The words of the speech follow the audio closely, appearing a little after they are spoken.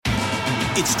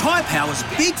It's Tyre Power's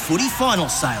Big Footy Final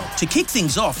Sale. To kick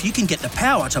things off, you can get the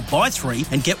power to buy 3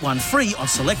 and get 1 free on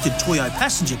selected Toyo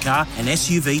passenger car and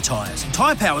SUV tyres.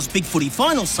 Tyre Power's Big Footy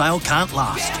Final Sale can't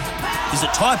last. Visit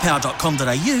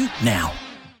tyrepower.com.au now.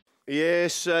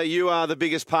 Yes, you are the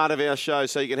biggest part of our show,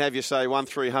 so you can have your say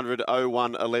 1300 01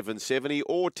 1170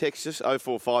 or text us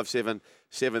 0457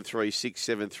 736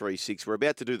 736. We're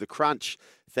about to do the crunch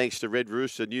thanks to Red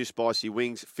Rooster, new spicy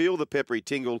wings. Feel the peppery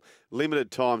tingle,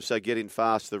 limited time, so get in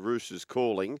fast. The Rooster's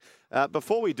calling.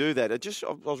 Before we do that,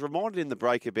 I was reminded in the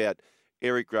break about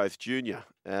Eric Growth Jr.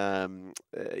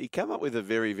 He came up with a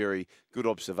very, very good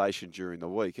observation during the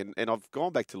week, and I've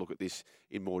gone back to look at this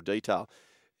in more detail.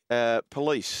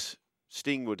 Police.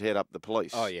 Sting would head up the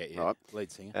police. Oh, yeah. Right? Lead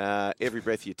singer. Every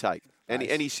breath you take. And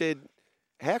he said,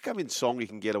 how come in song you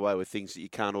can get away with things that you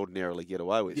can't ordinarily get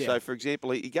away with? Yeah. So, for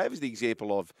example, he gave us the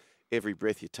example of every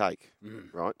breath you take,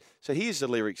 right? So here's the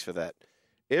lyrics for that.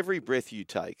 Every breath you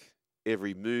take,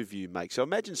 every move you make. So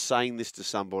imagine saying this to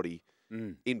somebody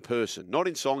in person, not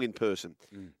in song, in person.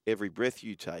 Every breath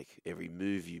you take, every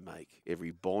move you make,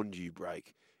 every bond you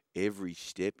break, every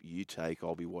step you take,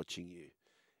 I'll be watching you.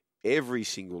 Every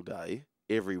single day,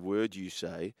 every word you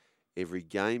say, every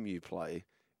game you play,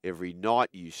 every night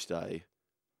you stay,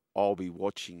 I'll be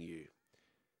watching you.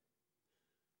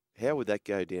 How would that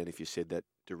go down if you said that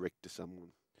direct to someone?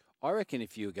 I reckon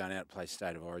if you were going out to play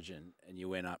State of Origin and you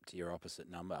went up to your opposite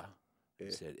number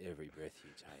and said, every breath you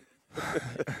take,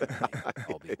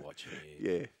 I'll be watching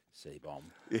you. Yeah. C-bomb.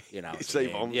 You know,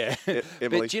 C-bomb. Yeah.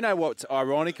 Emily. But do you know what's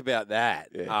ironic about that?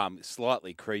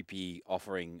 Slightly creepy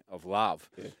offering of love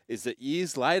is that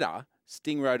years later,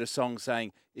 Sting wrote a song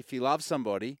saying, if you love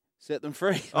somebody, set them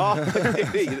free.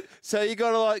 So you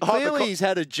got to clearly he's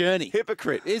had a journey.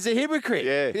 Hypocrite. He's a hypocrite.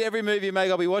 Yeah. Every move you make,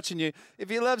 I'll be watching you.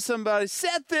 If you love somebody,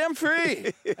 set them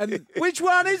free. And which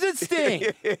one is it,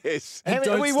 Sting? Yes.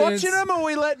 Are we watching them or are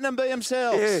we letting them be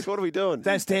themselves? Yes. What are we doing?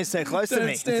 Don't stand so close to me.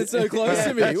 Don't stand so close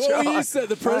to me. Well, you set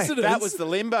the precedent. That was the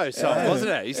Limbo song, wasn't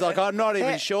it? He's like, I'm not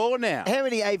even sure now. How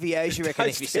many AVOs you reckon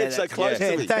if you say that? so close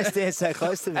to me. Don't stand so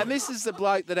close to me. And this is the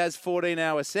bloke that has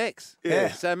 14-hour sex.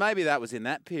 Yeah. So maybe that was in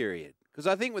that period. Because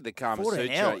I think with the Kama 14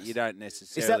 Sutra, hours? you don't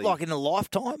necessarily... Is that like in a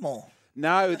lifetime or?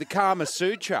 No, the Kama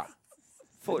Sutra.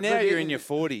 But now Look, you're in your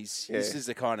 40s. Yeah. This is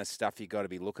the kind of stuff you've got to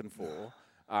be looking for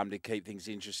to keep things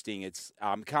interesting. It's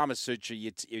Kama Sutra,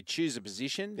 you choose a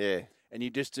position and you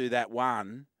just do that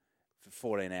one for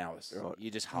 14 hours. Right. You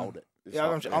just hold it.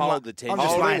 Yeah, Hold the tension. I'm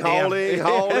just laying down.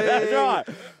 Holding. That's right.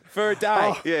 For a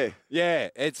day. Yeah. Yeah,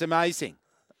 it's amazing.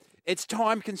 It's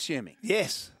time consuming.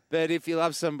 Yes. But if you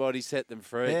love somebody, set them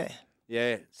free. Yeah.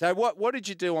 Yeah. So what did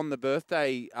you do on the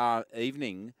birthday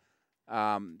evening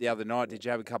the other night? Did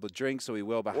you have a couple of drinks? Or were you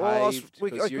well behaved?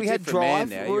 We had drive.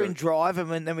 We were in drive,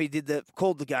 and then we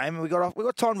called the game, and we got off. We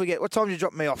got time to get. What time did you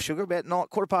drop me off, Sugar? About 9:30,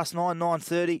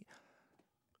 9:30.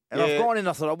 And I've gone in.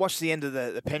 I thought I watched the end of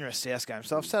the Penrith South game,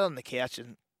 so I've sat on the couch,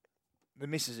 and the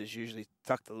missus is usually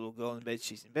tucked the little girl in bed.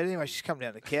 She's in bed anyway. She's come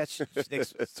down the couch.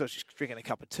 So she's drinking a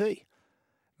cup of tea.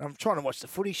 And I'm trying to watch the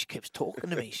footy. She keeps talking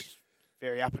to me. She's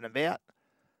very up and about.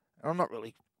 And I'm not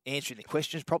really answering the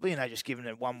questions properly, just giving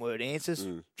her one-word answers,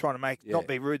 trying to not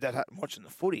be rude that I'm watching the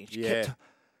footy. She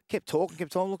kept talking,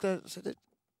 looked at her, said,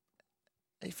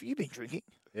 have you been drinking?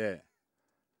 Yeah.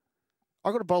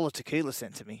 I got a bowl of tequila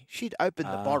sent to me. She'd opened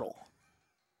the bottle.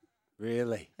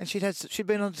 Really? And she'd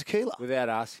been on tequila. Without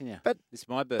asking you. But it's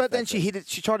my birthday. But then she hid it.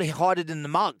 She tried to hide it in the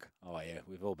mug. Oh, yeah.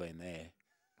 We've all been there.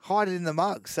 Hide it in the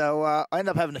mug. So I ended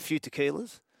up having a few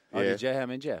tequilas. Oh, did you? How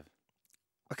many did you have?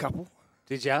 A couple.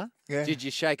 Did you? Yeah. Did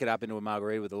you shake it up into a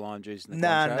margarita with the lime juice and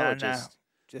the No.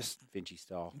 Just Finchy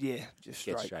style? Yeah, just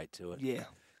Get straight to it. Yeah.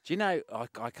 Do you know,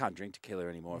 I can't drink tequila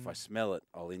anymore. If I smell it,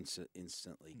 I'll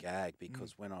instantly gag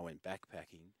because when I went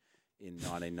backpacking in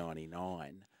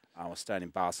 1999, I was staying in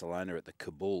Barcelona at the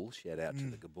Kabul. Shout out to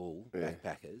the Kabul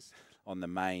backpackers on the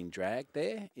main drag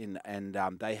there. And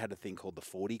they had a thing called the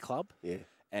 40 Club. Yeah.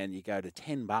 And you go to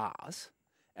 10 bars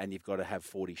and you've got to have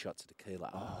 40 shots of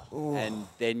tequila. And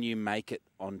then you make it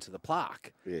onto the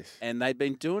plaque. Yes. And they'd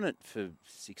been doing it for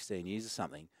 16 years or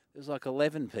something. There was like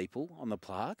 11 people on the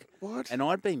plaque. What? And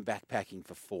I'd been backpacking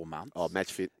for 4 months. Oh,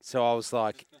 match fit. So I was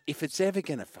like, if it's ever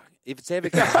gonna happen, it's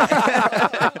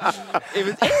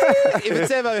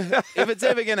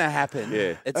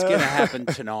gonna happen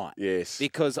tonight. Yes.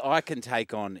 Because I can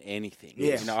take on anything.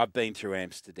 Yes. You know, I've been through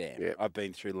Amsterdam. Yep. I've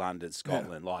been through London,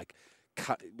 Scotland. Like,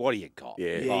 what do you got?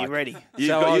 Yeah. Yeah, Like, you're ready.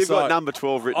 You've I was got like, number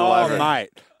 12 written all over oh, it.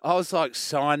 mate. I was like,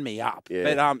 sign me up.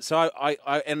 Yeah. But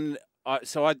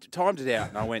so I timed it out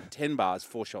and I went 10 bars,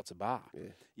 4 shots a bar. Yeah.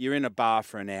 You're in a bar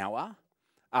for an hour.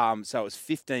 So it was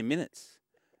 15 minutes.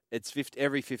 it's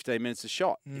every 15 minutes a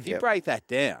shot. If you break that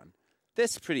down,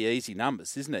 that's pretty easy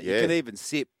numbers, isn't it? Yeah. You can even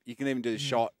sip. You can even do the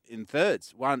shot in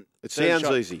thirds. It sounds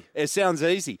easy. It sounds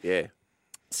easy. Yeah.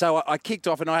 So I kicked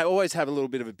off, and I always have a little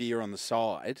bit of a beer on the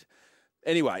side.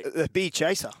 Anyway. The beer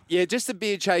chaser. Yeah, just a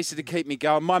beer chaser to keep me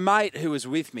going. My mate who was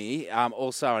with me,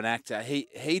 also an actor,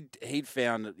 he'd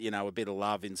found, a bit of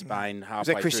love in Spain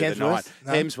halfway Chris through Hemsworth? the night.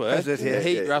 No?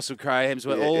 Hemsworth. Russell Crowe,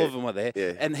 Hemsworth, all of them were there.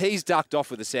 Yeah. And he's ducked off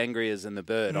with the sangrias and the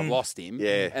bird. I've lost him.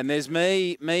 Yeah. And there's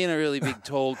me and a really big,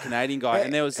 tall Canadian guy.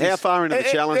 And there was How this, far into the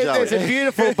challenge are There's we? a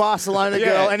beautiful Barcelona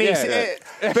girl, and he's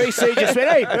BC just went,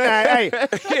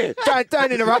 hey,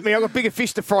 don't interrupt me. I've got bigger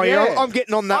fish to fry. Yeah. I'm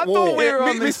getting on that I wall. thought we were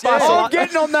on Miss this. Barcelona. I'm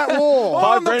getting on that wall.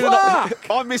 Hi, on the Brendan. park.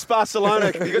 I miss Barcelona.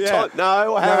 You got Yeah. time?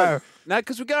 No, I haven't. No,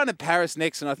 because we're going to Paris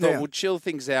next, and I thought Yeah. we'll chill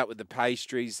things out with the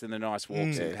pastries and the nice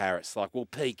walks in Paris. Like, we'll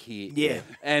peak here. Yeah.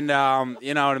 And,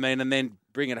 you know what I mean? And then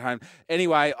bring it home.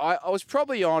 Anyway, I was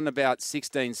probably on about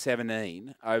 16,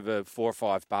 17 over 4 or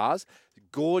 5 bars.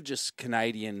 Gorgeous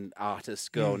Canadian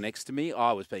artist girl next to me.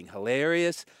 I was being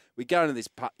hilarious. We go into this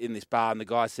bar, and the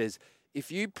guy says,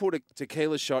 if you put a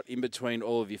tequila shot in between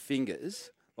all of your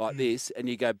fingers like this, and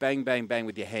you go bang, bang, bang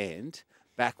with your hand,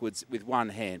 backwards with one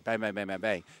hand, bang, bang, bang, bang,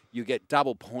 bang, you get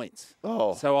double points.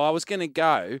 Oh. So I was going to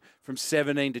go from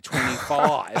 17 to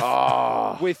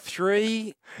 25 with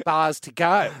 3 bars to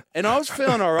go. And I was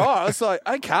feeling all right. I was like,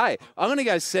 okay, I'm going to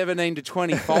go 17 to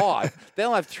 25. Then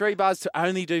I'll have 3 bars to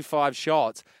only do 5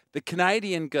 shots. The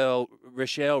Canadian girl,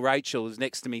 Rachel, is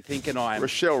next to me thinking I am.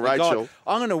 Rachel.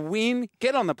 I'm going to win,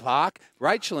 get on the park.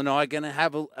 Rachel and I are going to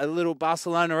have a little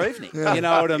Barcelona evening. You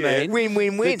know what I mean? Win,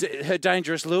 win, win. Her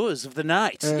dangerous lures of the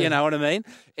night. You know what I mean?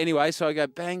 Anyway, so I go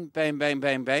bang, bang, bang,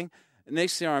 bang, bang. The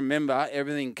next thing I remember,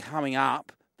 everything coming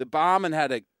up. The barman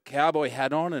had a cowboy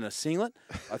hat on and a singlet.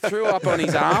 I threw up on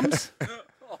his arms,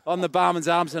 on the barman's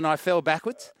arms, and I fell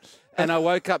backwards. And I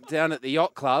woke up down at the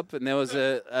yacht club, and there was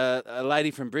a lady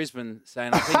from Brisbane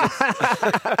saying,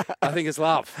 "I think it's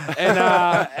love,"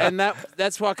 and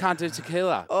that's why I can't do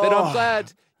tequila. But I'm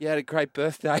glad you had a great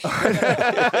birthday.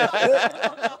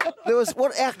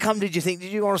 What outcome did you think?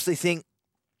 Did you honestly think,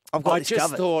 I've got I this just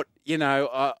covered? thought,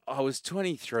 I was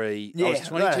 23. I was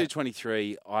 22,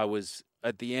 23. I was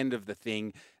at the end of the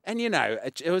thing. And,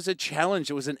 it was a challenge.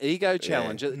 It was an ego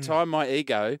challenge. At the time, my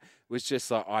ego was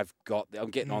just like, I'm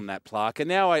getting on that plaque. And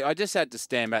now I just had to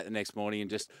stand back the next morning and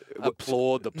just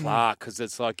applaud the plaque because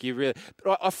it's like you really.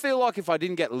 But I feel like if I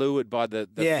didn't get lured by the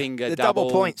finger the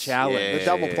double points challenge, the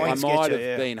double points, I might get you,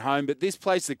 have been home. But this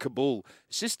place, the Kabul,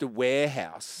 it's just a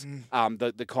warehouse.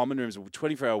 The common rooms, a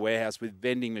 24-hour warehouse with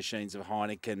vending machines of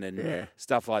Heineken and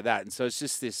stuff like that. And so it's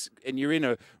just this, and you're in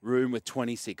a room with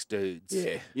 26 dudes.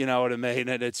 Yeah. You know what I mean?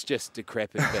 And it's just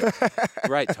decrepit, but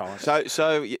great time.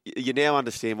 So you now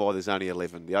understand why there's only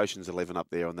 11. The Ocean's 11 up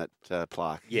there on that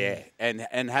plaque. Yeah,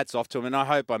 and hats off to them. And I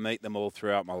hope I meet them all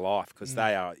throughout my life because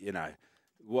they are,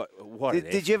 what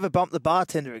Did you ever bump the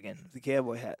bartender again, the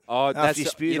cowboy hat? Oh, After you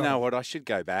spewed on know him? what? I should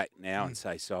go back now and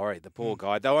say sorry. The poor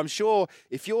guy. Though I'm sure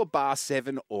if you're bar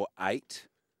 7 or 8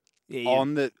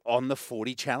 on the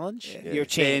 40 challenge, you're a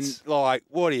chance. Then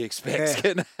what do you expect?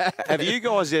 Have you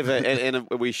guys ever, and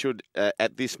we should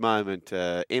at this moment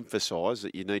emphasise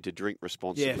that you need to drink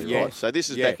responsibly, Yeah. right? So this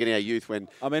is back in our youth when...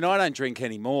 I mean, I don't drink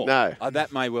anymore. No.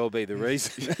 That may well be the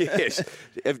reason. Yes.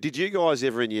 Did you guys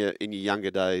ever in your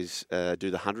younger days do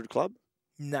the 100 Club?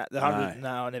 No, the 100. No,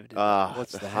 I never did.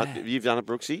 What's the that? You've done it,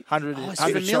 Brooksy? 100. Oh, it's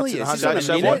 100 shots familiar. at Is 100. this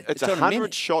on a minute? It's It's on a 100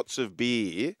 minute. shots of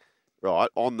beer, right,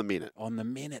 on the minute. On the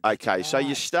minute. Okay, so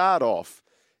you start off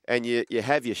and you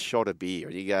have your shot of beer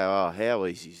and you go, oh, how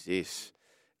easy is this?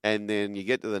 And then you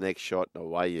get to the next shot and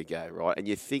away you go, right? And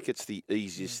you think it's the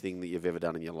easiest thing that you've ever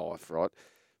done in your life, right?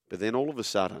 But then all of a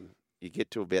sudden you get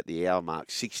to about the hour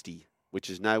mark, 60, which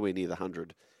is nowhere near the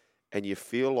 100, and you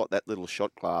feel like that little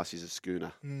shot glass is a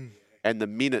schooner. And the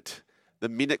minute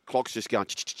clock's just going...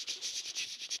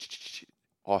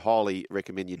 I highly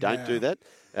recommend you don't do that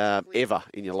ever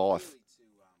in your life.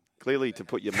 Clearly to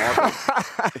put your mic on.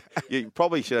 You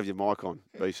probably should have your mic on,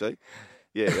 BC.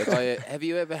 Yeah. Have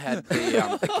you ever had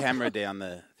the camera down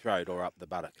the throat or up the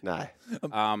buttock? No.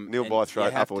 Nil by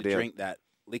throat, up or down. Drink that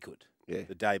liquid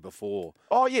the day before.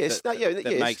 Oh, yes. That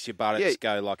makes your buttocks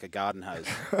go like a garden hose.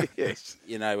 Yes.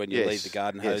 When you leave the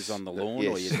garden hose on the lawn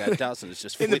or it doesn't. It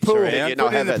just In the flips pool. around. Yeah, no,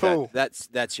 I have had that.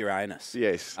 That's your anus.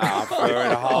 Yes. For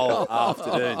a whole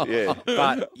afternoon. Yeah.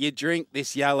 But you drink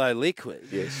this yellow liquid,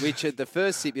 which at the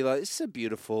first sip you're like, this is a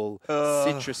beautiful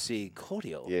citrusy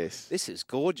cordial. Yes. This is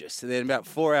gorgeous. And then about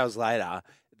 4 hours later,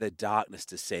 the darkness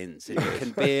descends and you can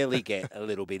barely get a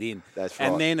little bit in. That's right.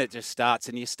 And then it just starts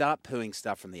and you start pooing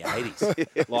stuff from the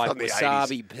 80s. Like From the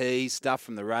wasabi peas, stuff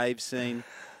from the rave scene.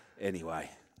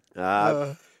 Anyway.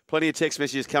 Plenty of text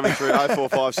messages coming through.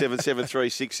 0457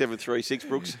 736 736.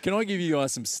 Brooks. Can I give you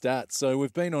guys some stats? So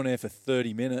we've been on air for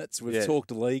 30 minutes. We've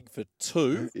talked league for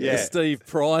 2. Yeah. The Steve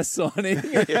Price signing.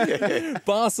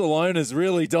 Barcelona's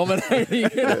really dominating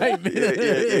in 8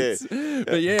 minutes.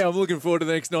 But yeah, I'm looking forward to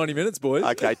the next 90 minutes, boys.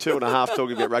 Okay, 2.5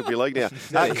 talking about rugby league now. Was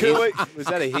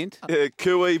that a hint?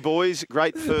 Cooey boys,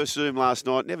 great first Zoom last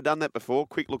night. Never done that before.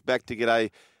 Quick look back to get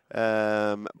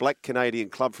a black Canadian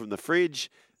club from the fridge.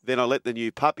 Then I let the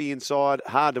new puppy inside.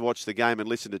 Hard to watch the game and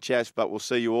listen to Chas, but we'll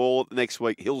see you all next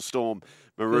week. Hillstorm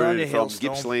Maroon from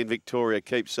Gippsland, Victoria.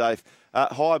 Keep safe.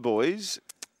 Hi, boys.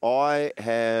 I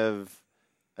have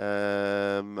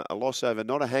a loss over,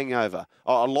 not a hangover.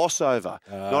 Oh, a loss over,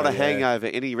 not a hangover.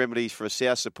 Any remedies for a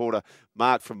South supporter?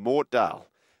 Mark from Mortdale.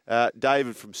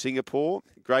 David from Singapore.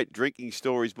 Great drinking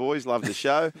stories, boys. Love the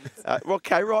show.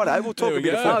 Okay, righto. We'll talk a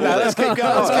bit of football. Let's keep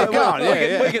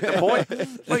going. We get the point.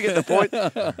 We get the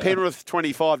point. Penrith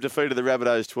 25 defeated the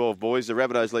Rabbitohs 12, boys. The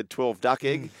Rabbitohs led 12 duck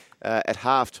egg at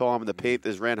half time, and the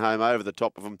Panthers ran home over the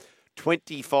top of them.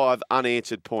 25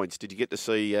 unanswered points. Did you get to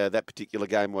see that particular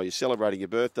game while you're celebrating your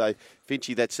birthday?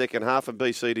 Finchy, that second half, and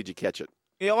BC, did you catch it?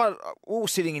 Yeah, we were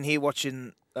sitting in here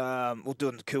watching, we're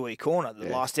doing the Cooey Corner the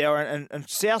last hour, and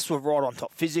Souths were right on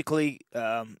top physically.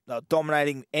 They were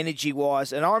dominating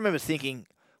energy-wise. And I remember thinking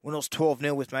when it was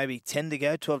 12-0 with maybe 10 to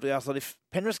go, 12 to go, I thought if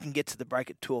Penrith can get to the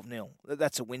break at 12-0,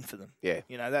 that's a win for them. Yeah.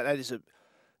 You know, that is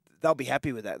they'll be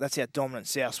happy with that. That's how dominant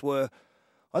Souths were.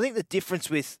 I think the difference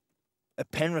with a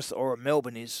Penrith or a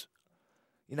Melbourne is,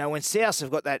 you know, when Souths have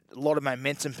got that lot of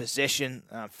momentum, possession,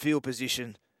 field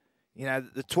position, you know,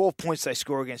 the 12 points they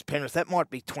score against Penrith, that might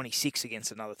be 26 against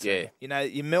another team. Yeah. You know,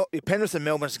 your Penrith and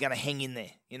Melbourne is going to hang in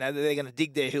there. You know, they're going to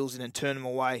dig their heels in and turn them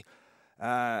away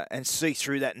and see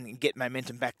through that and get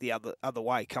momentum back the other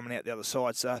way, coming out the other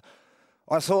side. So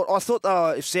I thought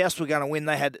if Souths were going to win,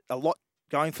 they had a lot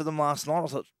going for them last night. I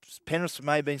thought Penrith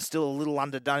may have been still a little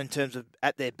underdone in terms of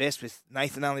at their best, with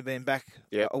Nathan only being back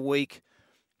a week,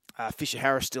 Fisher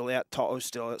Harris still out, Toto's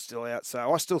still out.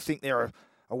 So I still think they're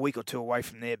a week or two away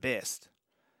from their best.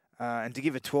 And to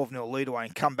give a 12-0 lead away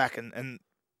and come back and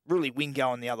really win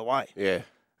going the other way. Yeah.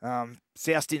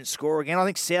 South didn't score again. I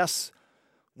think South,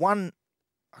 one,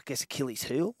 I guess, Achilles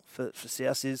heel for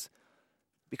South is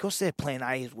because their plan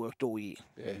A has worked all year.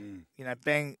 Yeah. You know,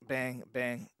 bang, bang,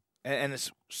 bang. And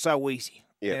it's so easy.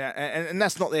 Yeah. You know, and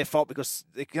that's not their fault because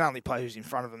they can only play who's in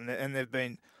front of them. And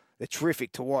they're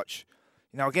terrific to watch.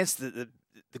 You know, against the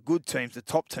good teams, the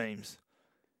top teams,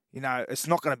 you know, it's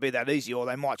not going to be that easy, or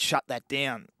they might shut that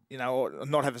down, you know, or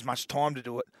not have as much time to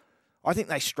do it. I think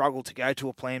they struggle to go to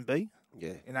a plan B.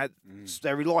 Yeah. You know,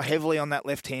 they rely heavily on that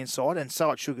left-hand side, and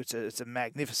so it should. It's a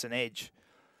magnificent edge.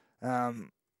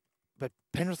 But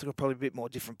Penrith have got probably a bit more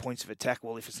different points of attack.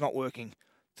 Well, if it's not working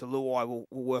to Luai, we'll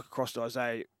work across to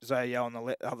Isaiah Yeo on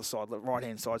the other side, the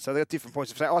right-hand side. So they've got different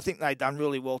points of attack. I think they've done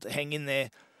really well to hang in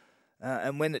there.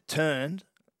 And when it turned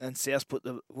and South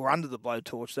were under the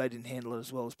blowtorch, they didn't handle it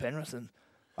as well as Penrith. And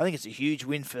I think it's a huge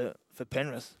win for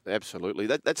Penrith. Absolutely.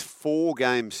 That's 4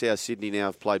 games South Sydney now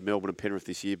have played Melbourne and Penrith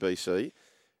this year, BC.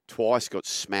 Twice got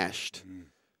smashed.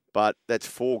 But that's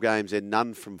 4 games. They're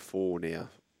none from 4 now.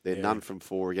 They're none from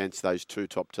 4 against those 2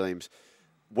 top teams.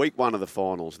 Week 1 of the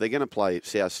finals, they're going to play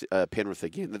South Penrith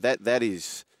again.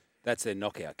 That's their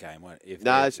knockout game, won't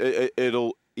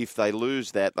it? If they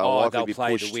lose that, they'll be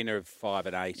play pushed. the winner of 5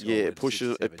 and 8. Yeah, it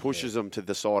pushes them to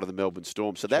the side of the Melbourne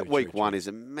Storm. So that week 1 is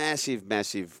a massive,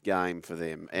 massive game for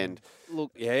them. And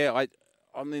look, I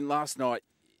mean, last night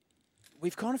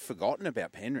we've kind of forgotten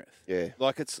about Penrith. Yeah,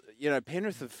 like it's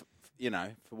Penrith have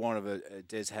for want of a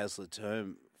Des Hasler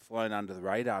term, flown under the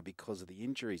radar because of the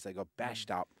injuries. They got bashed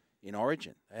up in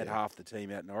Origin. They had half the team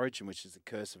out in Origin, which is the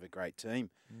curse of a great team.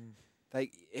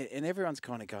 And everyone's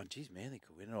kind of going, geez, Manly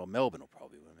could win it, or Melbourne will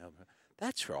probably win. Melbourne.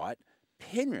 That's right.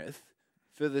 Penrith,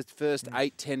 for the first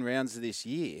 8-10 rounds of this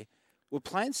year, were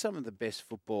playing some of the best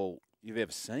football you've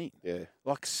ever seen. Yeah.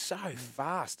 Like, so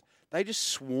fast. They just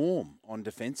swarm on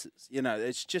defences. You know,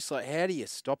 it's just like, how do you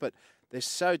stop it? They're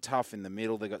so tough in the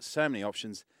middle. They've got so many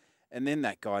options. And then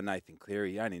that guy, Nathan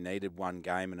Cleary, he only needed 1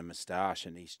 game and a moustache,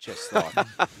 and he's just like,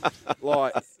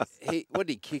 what did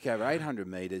he kick over 800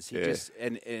 metres? He just,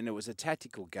 and it was a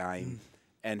tactical game,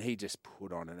 and he just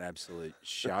put on an absolute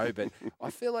show. But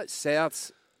I feel like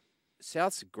South's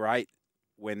great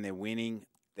when they're winning.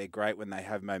 They're great when they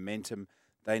have momentum.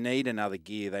 They need another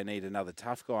gear. They need another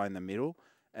tough guy in the middle,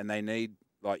 and they need,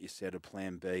 like you said, a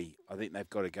plan B. I think they've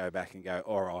got to go back and go,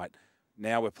 all right,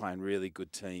 Now we're playing really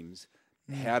good teams.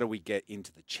 How do we get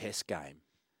into the chess game?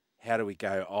 How do we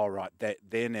go, all right,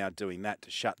 they're now doing that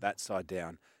to shut that side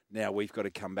down. Now we've got to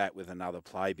come back with another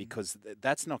play because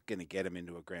that's not going to get them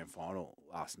into a grand final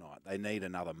last night. They need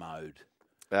another mode.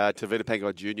 Tavita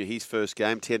Pangai Jr., his first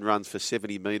game, 10 runs for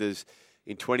 70 metres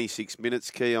in 26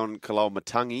 minutes. Keon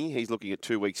Kalol-Matangi, he's looking at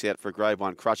 2 weeks out for a grade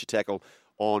 1 crusher tackle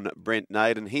on Brent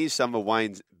Naden. Here's some of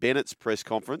Wayne Bennett's press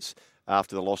conference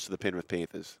after the loss to the Penrith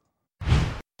Panthers.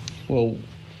 Well,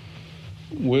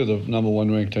 we're the number 1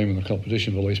 ranked team in the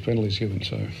competition for least penalties given,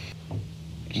 so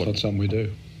it's not something we do.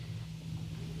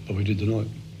 But we did tonight.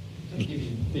 It gives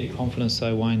you a bit of confidence,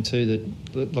 though, Wayne, too,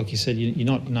 that, like you said, you're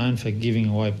not known for giving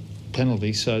away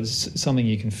penalties, so it's something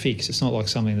you can fix. It's not like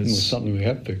something that's... It's something we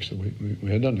have fixed that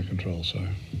we had under control, so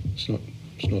it's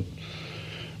not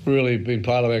really been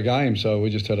part of our game, so we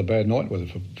just had a bad night with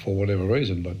it for whatever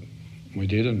reason, but we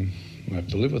did, and we have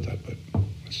to live with that. But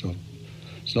it's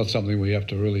not something we have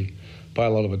to really pay a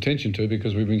lot of attention to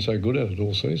because we've been so good at it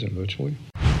all season, virtually.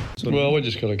 Well, we're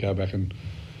just got to go back and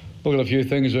look at a few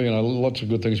things. Lots of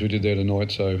good things we did there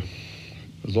tonight, so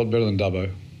it was a lot better than Dubbo.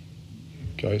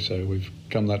 Okay, so we've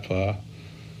come that far.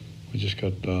 We just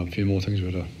got a few more things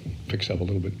we've got to fix up a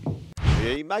little bit.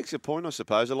 Yeah, he makes a point, I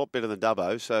suppose, a lot better than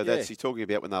Dubbo. So that's he's talking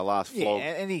about when they last flogged.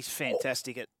 Yeah, and he's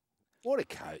fantastic at What a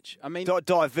coach. I mean,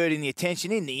 diverting the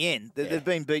attention in the end. They've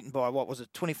been beaten by,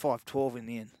 25-12 in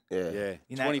the end. Yeah.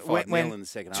 You know, 25 nil in the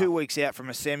second half. 2 weeks out from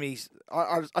a semis,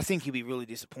 I think he'll be really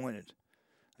disappointed.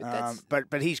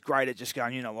 But he's great at just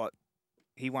going, you know what,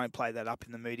 he won't play that up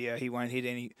in the media. He won't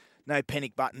hit no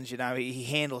panic buttons, you know. He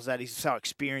handles that. He's so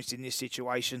experienced in this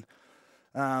situation.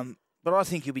 But I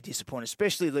think he'll be disappointed,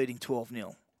 especially leading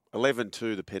 12-0.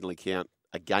 11-2 the penalty count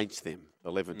against them.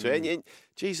 11-2. And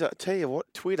geez, I tell you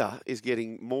what, Twitter is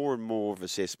getting more and more of a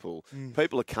cesspool.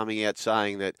 People are coming out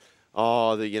saying that,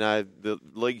 the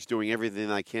league's doing everything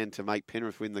they can to make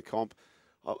Penrith win the comp.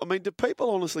 I mean, do people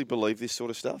honestly believe this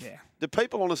sort of stuff? Yeah. Do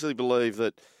people honestly believe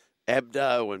that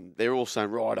Abdo and they're all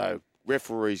saying, righto,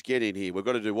 referees, get in here. We've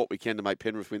got to do what we can to make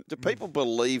Penrith win. Do people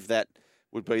believe that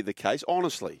would be the case?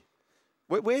 Honestly,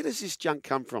 where does this junk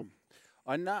come from?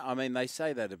 I know. I mean, they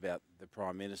say that about the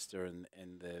Prime Minister and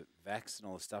the vax and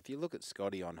all the stuff. You look at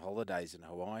Scotty on holidays in a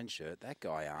Hawaiian shirt. That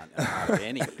guy aren't a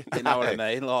penny. You know what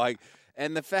I mean?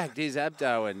 And the fact is,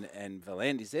 Abdo and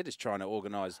V'landys, they're just trying to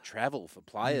organise travel for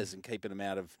players and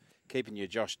keeping your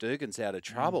Josh Dugans out of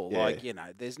trouble. Yeah.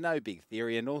 There's no big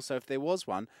theory. And also, if there was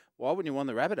one, why wouldn't you want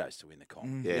the Rabbitohs to win the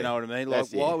comp? Yeah. You know what I mean?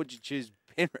 Why would you choose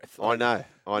Penrith? I know.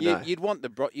 You'd want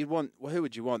who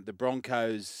would you want? The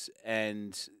Broncos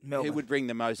and Melbourne. Who would bring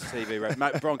the most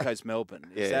TV? Broncos Melbourne.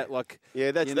 Is that like?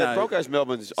 Yeah, that's that. Broncos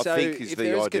Melbourne's. I think is the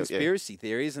there's ideal. Conspiracy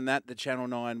theory, isn't that the Channel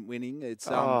 9 winning? It's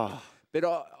But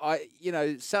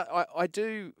I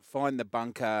do find the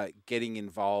bunker getting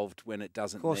involved when it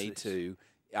doesn't need to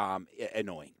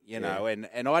annoying,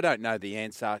 and I don't know the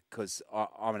answer because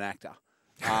I'm an actor.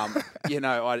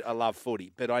 I love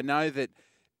footy, but I know that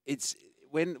it's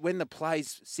when the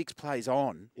six plays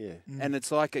on, and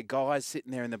it's like a guy's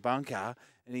sitting there in the bunker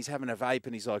and he's having a vape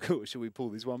and he's like, oh, should we pull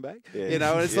this one back? Yeah. And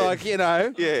it's like,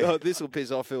 oh, this will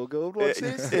piss off Phil Gould. What's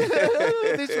this?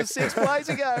 This was 6 plays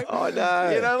ago. I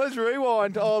know. Let's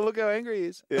rewind. Oh, look how angry he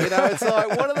is. It's like,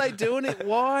 what are they doing?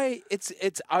 Why?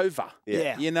 It's over.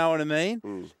 Yeah. You know what I mean?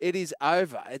 Mm. It is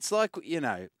over. It's like,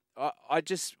 I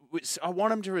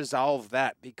want them to resolve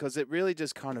that because it really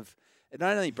just kind of, it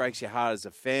not only breaks your heart as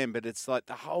a fan, but it's like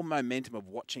the whole momentum of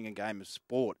watching a game of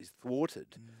sport is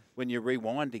thwarted when you're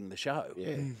rewinding the show.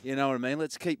 Yeah. You know what I mean?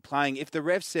 Let's keep playing. If the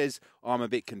ref says, I'm a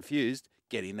bit confused,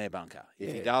 get in their bunker.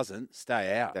 If he doesn't,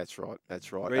 stay out. That's right.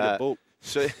 Read a book.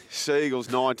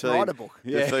 Seagulls 19 Write a book.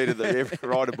 defeated the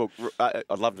write a book.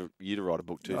 I'd love you to write a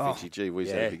book too, Finchie. Gee whiz,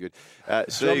 that'd be good. Do you want me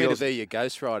to Seagulls. be your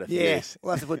ghostwriter? Yes.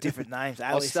 We'll have to put different names.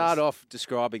 I'll start off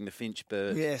describing the Finch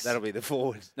bird. Yes. That'll be the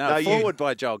forward. No, forward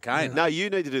by Joel Kane. No,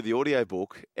 you need to do the audio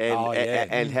book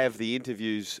and have the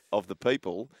interviews of the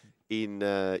people in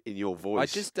your voice. I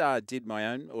just did my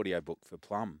own audio book for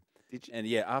Plum. Did you?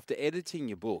 And after editing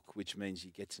your book, which means you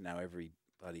get to know every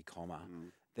bloody comma,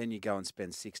 then you go and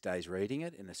spend 6 days reading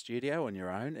it in a studio on your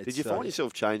own. Did you find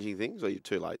yourself changing things, or are you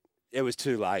too late? It was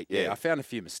too late. Yeah, I found a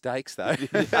few mistakes though.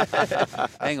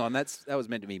 Hang on, that was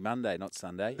meant to be Monday, not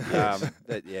Sunday.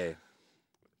 But yeah.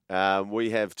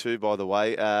 We have 2, by the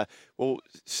way.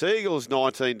 Seagulls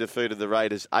 19 defeated the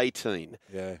Raiders 18.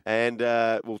 Yeah. And,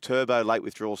 Turbo late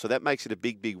withdrawal. So that makes it a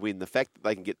big, big win. The fact that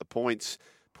they can get the points,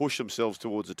 push themselves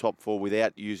towards the top 4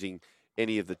 without using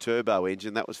any of the turbo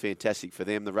engine, that was fantastic for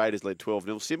them. The Raiders led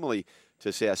 12-0. Similarly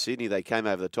to South Sydney, they came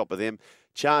over the top of them.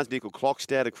 Charles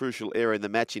Nickel-Clockstad, a crucial error in the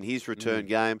match in his return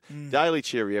game. Daly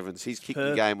Cherry Evans, his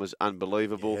kicking game was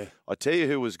unbelievable. Yeah. I tell you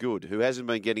who was good, who hasn't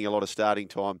been getting a lot of starting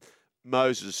time,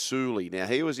 Moses Suley. Now,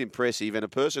 he was impressive, and a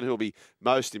person who will be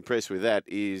most impressed with that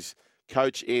is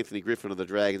Coach Anthony Griffin of the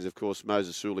Dragons, of course,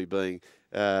 Moses Suley being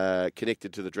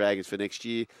connected to the Dragons for next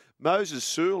year. Moses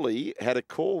Suley had a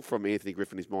call from Anthony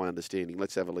Griffin, is my understanding.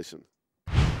 Let's have a listen.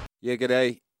 Yeah,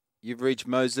 g'day. You've reached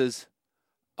Moses.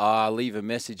 Leave a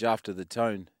message after the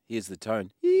tone. Here's the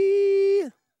tone. Yeah.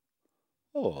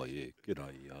 Oh, yeah.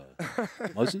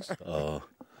 G'day, Moses.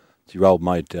 It's your old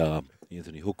mate,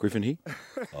 Anthony Hook Griffin here,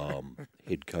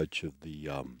 head coach of the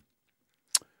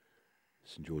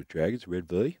St George Dragons, Red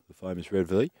V, the famous Red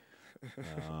V.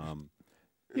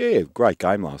 Yeah, great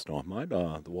game last night, mate.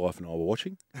 The wife and I were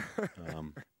watching.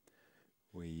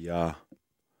 We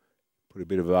put a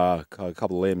bit of a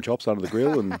couple of lamb chops under the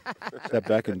grill and sat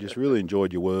back and just really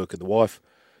enjoyed your work. And the wife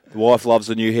loves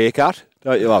the new haircut,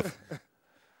 don't you, love?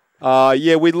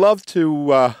 Yeah, we'd love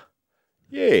to.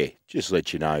 Just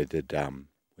let you know that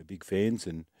we're big fans,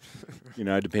 and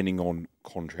depending on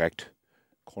contract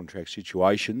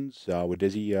situations with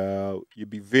Desi, you'd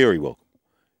be very welcome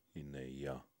in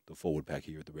the forward pack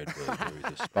here at the Red Bird.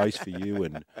 There is a space for you,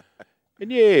 and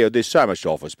yeah, there's so much to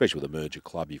offer, especially with the merger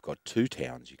club. You've got 2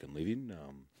 towns you can live in.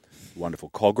 Wonderful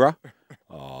Cogra,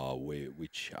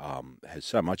 which has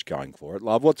so much going for it.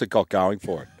 Love, what's it got going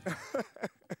for it?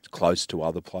 It's close to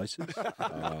other places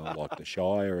like the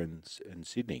Shire and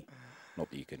Sydney. Not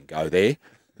that you can go there,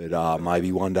 but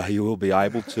maybe one day you will be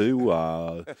able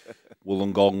to.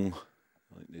 Wollongong,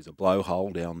 I think there's a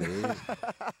blowhole down there.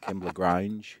 Kembla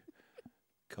Grange,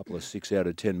 a couple of 6 out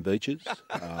of 10 beaches.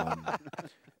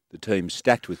 The team's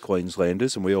stacked with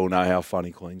Queenslanders, and we all know how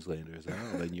funny Queenslanders are.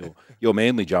 I mean, your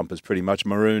Manly jumper's pretty much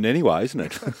maroon anyway, isn't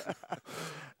it?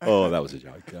 Oh, that was a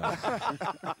joke.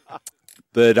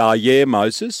 But yeah,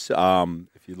 Moses,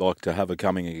 if you'd like to have a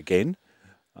coming again,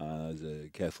 there's a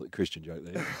Catholic Christian joke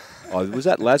there. Was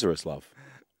that Lazarus, love?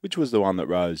 Which was the one that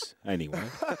rose anyway?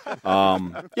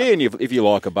 Yeah, and if you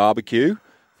like a barbecue,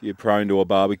 if you're prone to a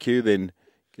barbecue, then you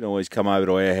can always come over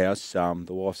to our house. The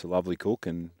wife's a lovely cook,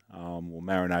 and we'll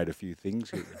marinate a few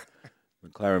things. Get the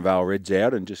McLaren Vale Reds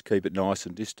out and just keep it nice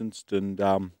and distanced. And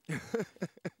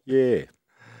yeah,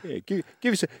 give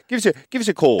us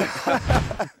a call.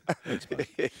 Thanks,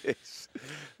 mate. Yes.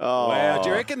 Oh. Wow, do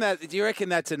you reckon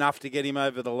that's enough to get him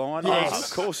over the line? Yes. Oh, of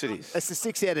course it is. It's the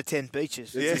 6 out of 10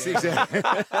 beaches. Yes.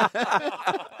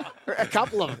 A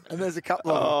couple of them, and there's a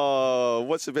couple of them. Oh,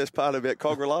 what's the best part about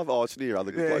Cogra, love? Oh, it's near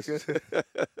other good places.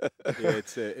 Yeah,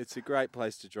 it's a great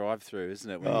place to drive through, isn't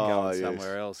it? When you're going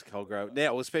somewhere else, Cogra.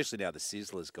 Now, especially now the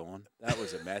Sizzler's gone. That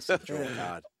was a massive draw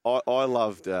card. I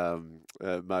loved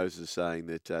Moses saying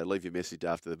that leave your message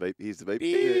after the beep. Here's the beep.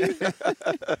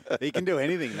 He can do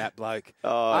anything, that bloke.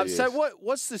 Oh, yes. So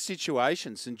what's the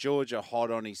situation? St George are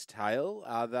hot on his tail,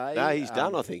 are they? No, he's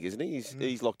done, I think, isn't he?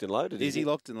 He's locked and loaded. Is he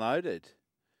locked and loaded?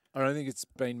 I don't think it's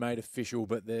been made official,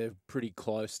 but they're pretty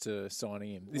close to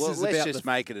signing him. Let's just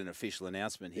make it an official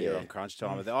announcement here on Crunch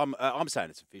Time. I'm saying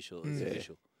it's official. It's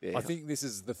official. Yeah. I think this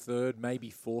is the 3rd, maybe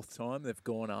 4th time they've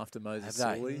gone after Moses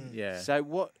Suley. Yeah. So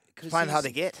what? Playing hard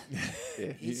to get.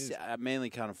 He's Manly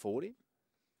can't afford him.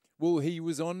 Well, he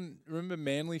was on. Remember,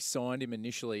 Manly signed him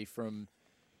initially from.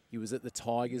 He was at the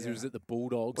Tigers. He was at the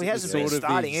Bulldogs. Well, he hasn't been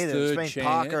starting either. It's been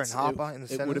Parker and Harper in the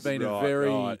centre. It would have been a very.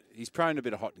 Right. He's prone to a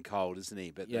bit of hot and cold, isn't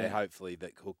he? But hopefully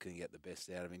that Cook can get the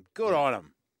best out of him. Good on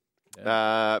him.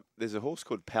 Yeah. There's a horse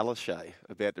called Palaszczuk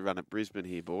about to run at Brisbane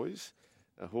here, boys.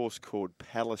 A horse called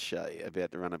Palaszczuk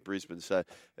about to run at Brisbane. So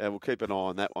we'll keep an eye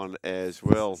on that one as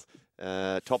well.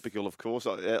 Topical, of course.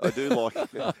 I do like.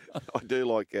 I do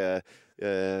like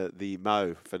the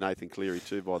Mo for Nathan Cleary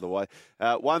too. By the way,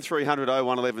 1300 01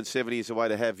 1170 is a way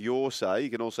to have your say.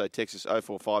 You can also text us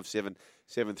 0457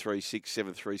 736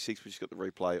 736. We just got the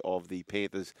replay of the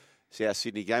Panthers South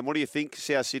Sydney game. What do you think,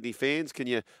 South Sydney fans? Can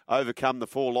you overcome the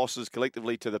 4 losses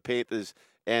collectively to the Panthers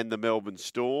and the Melbourne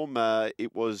Storm?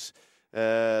 It was.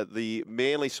 The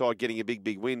Manly side getting a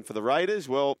big win for the Raiders.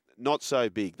 Well, not so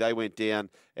big. They went down,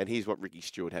 and here's what Ricky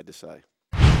Stewart had to say.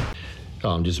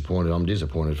 Oh, I'm disappointed. I'm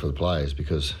disappointed for the players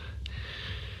because,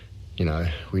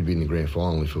 we'd be in the grand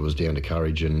final if it was down to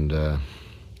courage and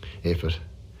effort.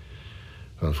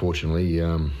 But unfortunately,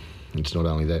 it's not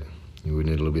only that. We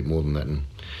need a little bit more than that. And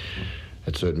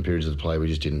at certain periods of the play, we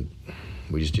just didn't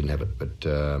have it. But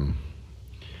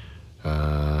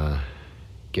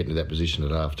getting to that position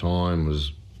at half time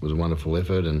was a wonderful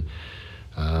effort, and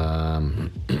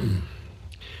then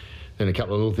a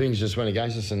couple of little things just went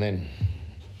against us, and then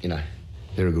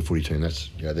they're a good footy team. That's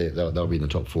they'll be in the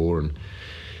top 4, and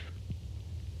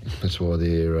that's why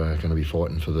they're going to be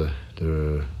fighting for the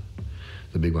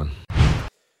big one.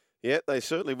 Yeah, they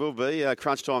certainly will be.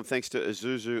 Crunch time thanks to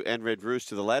Isuzu and Red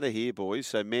Rooster. The ladder here, boys.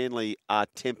 So Manly are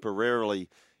temporarily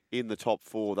in the top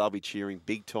 4. They'll be cheering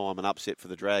big time an upset for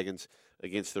the Dragons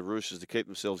against the Roosters to keep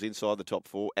themselves inside the top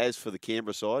 4. As for the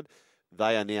Canberra side,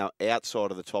 they are now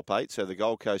outside of the top 8. So the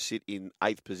Gold Coast sit in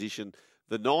 8th position.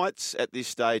 The Knights at this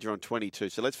stage are on 22.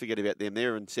 So let's forget about them.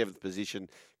 They're in 7th position,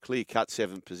 clear-cut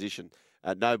 7th position.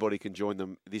 Nobody can join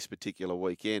them this particular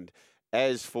weekend.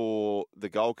 As for the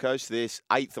Gold Coast, they're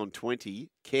 8th on 20.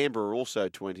 Canberra also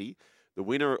 20. The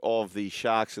winner of the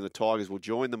Sharks and the Tigers will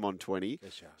join them on 20.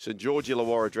 St George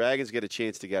Illawarra Dragons get a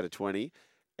chance to go to 20.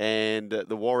 And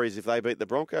the Warriors, if they beat the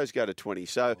Broncos, go to 20.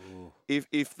 So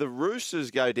if the Roosters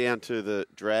go down to the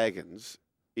Dragons,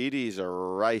 it is a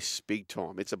race big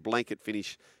time. It's a blanket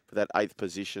finish for that 8th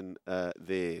position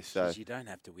there. So you don't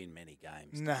have to win many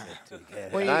games. No.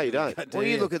 No, you don't. Well,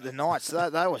 you look at the Knights,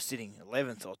 they were sitting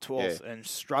 11th or 12th and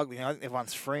struggling. I think they've won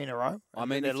 3 in a row. I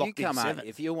mean,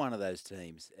 if you're one of those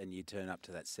teams and you turn up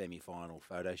to that semi-final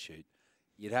photo shoot,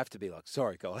 you'd have to be like,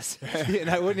 sorry, guys.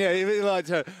 Wouldn't you? You'd be like,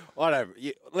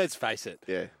 let's face it.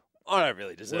 Yeah. I don't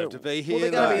really deserve to be here.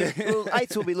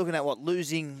 Eights will be looking at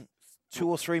losing 2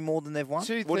 or 3 more than they've won.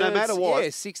 Well, no matter what. Yeah,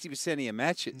 60% of your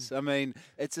matches. I mean,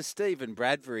 it's a Stephen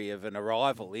Bradbury of an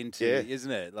arrival into,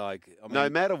 isn't it? No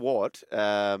matter what,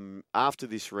 after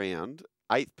this round,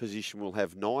 8th position will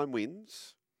have 9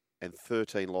 wins and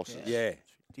 13 losses. Yeah.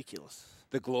 It's ridiculous.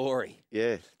 The glory.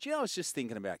 Yeah. Do you know, I was just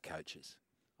thinking about coaches.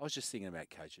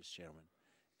 Gentlemen.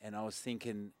 And I was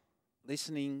thinking,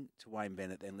 listening to Wayne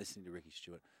Bennett and listening to Ricky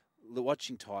Stewart,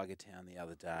 watching Tiger Town the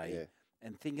other day,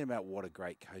 and thinking about what a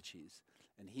great coach is.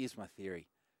 And here's my theory.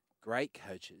 Great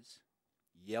coaches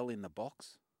yell in the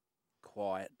box,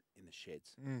 quiet in the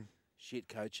sheds. Shit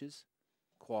coaches,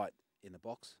 quiet in the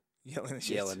box,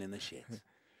 yelling in the sheds.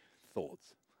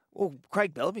 Thoughts? Well,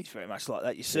 Craig Bellamy's very much like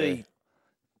that. You see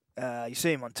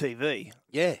him on TV.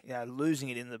 Yeah. Losing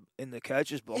it in the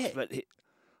coach's box. Yeah. But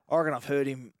I reckon I've heard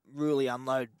him really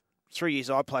unload. 3 years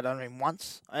I played under him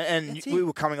once, and we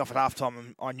were coming off at halftime,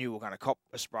 and I knew we were going to cop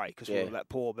a spray because we were that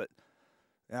poor. But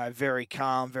very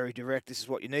calm, very direct. This is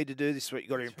what you need to do. This is what you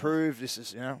got to improve. This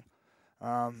is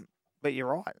But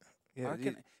you're right. Yeah,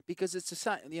 because it's the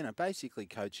same. Basically,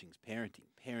 coaching's parenting.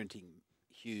 Parenting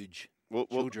huge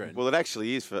children. Well, it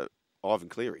actually is for Ivan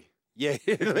Cleary. Yeah,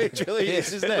 it literally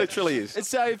is, isn't it? It literally is. And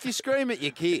so if you scream at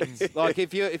your kids, like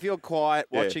if you're quiet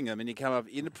watching them and you come up,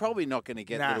 you're probably not going to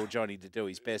get little Johnny to do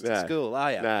his best at school,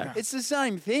 are you? No. It's the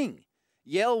same thing.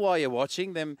 Yell while you're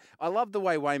watching them. I love the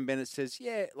way Wayne Bennett says,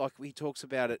 like he talks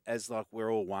about it as like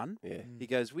we're all one. Yeah. He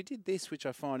goes, we did this, which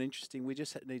I find interesting. We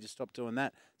just need to stop doing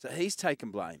that. So he's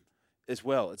taken blame as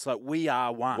well. It's like we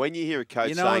are one. When you hear a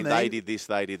coach saying they did this,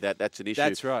 they did that, that's an issue.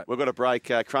 That's right. We've got a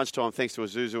break. Crunch time thanks to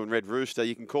Isuzu and Red Rooster.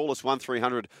 You can call us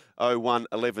 1300 01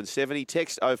 1170.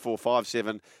 Text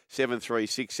 0457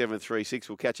 736 736.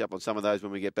 We'll catch up on some of those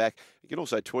when we get back. You can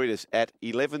also tweet us at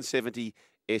 1170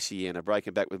 SEN. A break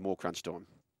and back with more Crunch time.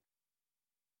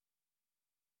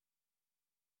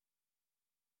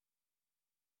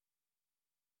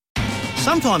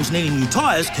 Sometimes needing new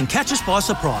tyres can catch us by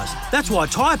surprise. That's why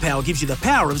Tyre Power gives you the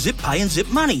power of Zip Pay and Zip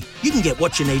Money. You can get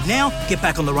what you need now, get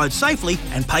back on the road safely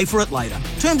and pay for it later.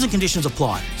 Terms and conditions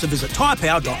apply. So visit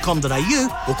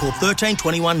tyrepower.com.au or call 13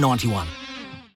 21 91.